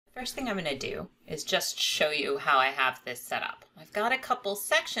First thing I'm going to do is just show you how I have this set up. I've got a couple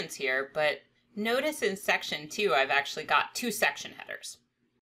sections here, but notice in section 2, I've actually got 2 section headers.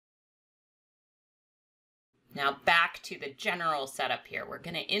 Now back to the general setup here. We're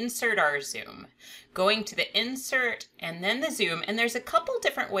going to insert our zoom, going to the insert and then the zoom, and there's a couple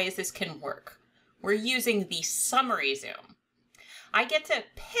different ways this can work. We're using the summary zoom. I get to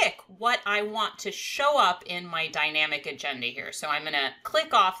pick what I want to show up in my dynamic agenda here. So I'm going to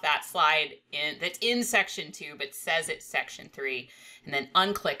click off that slide that's in section 2 but says it's section 3, and then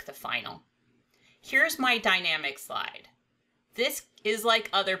unclick the final. Here's my dynamic slide. This is like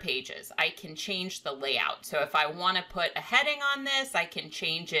other pages. I can change the layout. So if I want to put a heading on this, I can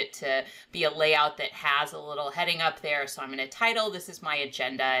change it to be a layout that has a little heading up there. So I'm going to title, this is my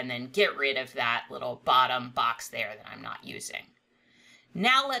agenda, and then get rid of that little bottom box there that I'm not using.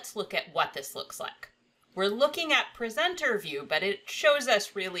 Now let's look at what this looks like. We're looking at presenter view, but it shows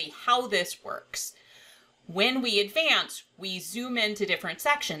us really how this works. When we advance, we zoom into different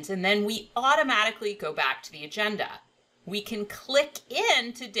sections, and then we automatically go back to the agenda. We can click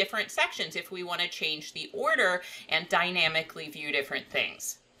into different sections if we want to change the order and dynamically view different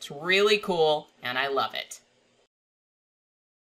things. It's really cool, and I love it.